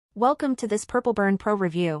Welcome to this PurpleBurn Pro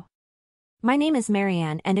review. My name is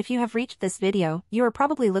Marianne, and if you have reached this video, you are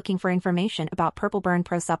probably looking for information about PurpleBurn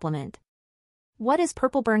Pro Supplement. What is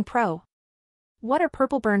PurpleBurn Pro? What are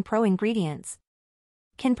PurpleBurn Pro ingredients?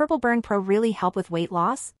 Can PurpleBurn Pro really help with weight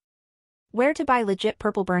loss? Where to buy legit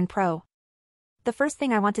PurpleBurn Pro? The first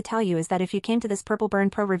thing I want to tell you is that if you came to this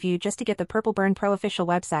PurpleBurn Pro review just to get the PurpleBurn Pro official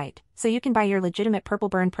website, so you can buy your legitimate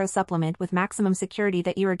PurpleBurn Pro supplement with maximum security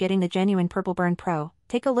that you are getting the genuine PurpleBurn Pro,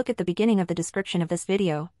 take a look at the beginning of the description of this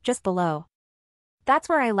video, just below. That's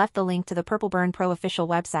where I left the link to the PurpleBurn Pro official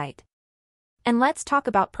website. And let's talk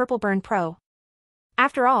about PurpleBurn Pro.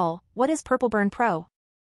 After all, what is PurpleBurn Pro?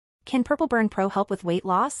 Can PurpleBurn Pro help with weight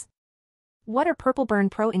loss? What are PurpleBurn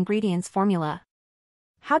Pro ingredients formula?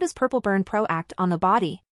 How does PurpleBurn Pro act on the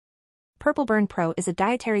body? PurpleBurn Pro is a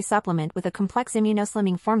dietary supplement with a complex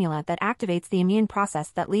immuno-slimming formula that activates the immune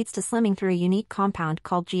process that leads to slimming through a unique compound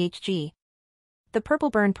called GHG. The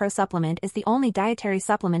PurpleBurn Pro supplement is the only dietary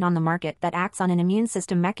supplement on the market that acts on an immune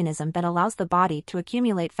system mechanism that allows the body to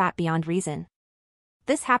accumulate fat beyond reason.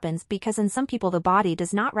 This happens because in some people the body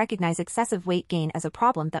does not recognize excessive weight gain as a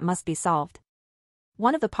problem that must be solved.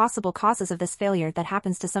 One of the possible causes of this failure that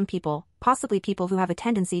happens to some people, possibly people who have a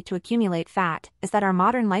tendency to accumulate fat, is that our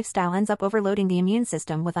modern lifestyle ends up overloading the immune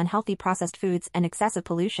system with unhealthy processed foods and excessive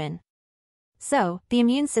pollution. So, the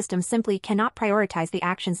immune system simply cannot prioritize the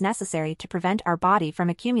actions necessary to prevent our body from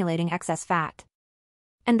accumulating excess fat.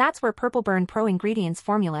 And that's where PurpleBurn Pro ingredients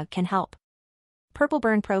formula can help.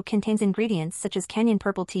 PurpleBurn Pro contains ingredients such as Kenyan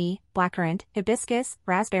purple tea, blackcurrant, hibiscus,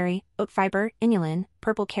 raspberry, oat fiber, inulin,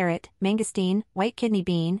 purple carrot, mangosteen, white kidney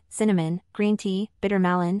bean, cinnamon, green tea, bitter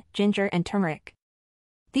melon, ginger and turmeric.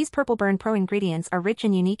 These PurpleBurn Pro ingredients are rich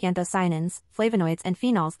in unique anthocyanins, flavonoids and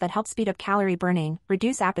phenols that help speed up calorie burning,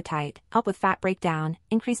 reduce appetite, help with fat breakdown,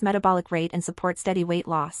 increase metabolic rate and support steady weight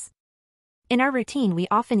loss. In our routine we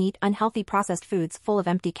often eat unhealthy processed foods full of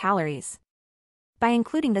empty calories. By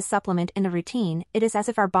including this supplement in the routine, it is as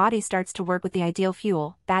if our body starts to work with the ideal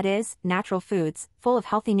fuel, that is, natural foods, full of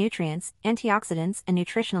healthy nutrients, antioxidants and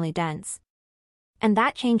nutritionally dense. And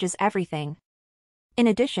that changes everything. In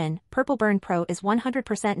addition, PurpleBurn Pro is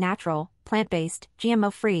 100% natural, plant-based,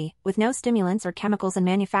 GMO-free, with no stimulants or chemicals and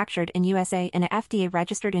manufactured in USA in a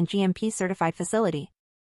FDA-registered and GMP-certified facility.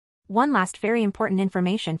 One last very important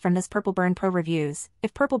information from this PurpleBurn Pro reviews: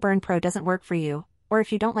 if PurpleBurn Pro doesn't work for you, or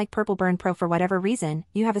if you don't like PurpleBurn Pro for whatever reason,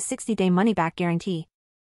 you have a 60-day money-back guarantee.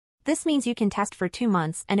 This means you can test for 2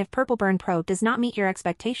 months, and if PurpleBurn Pro does not meet your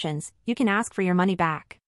expectations, you can ask for your money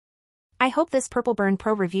back. I hope this PurpleBurn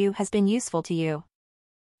Pro review has been useful to you.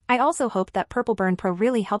 I also hope that PurpleBurn Pro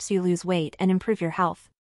really helps you lose weight and improve your health.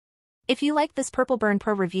 If you liked this PurpleBurn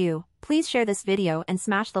Pro review, please share this video and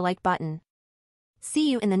smash the like button. See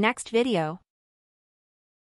you in the next video.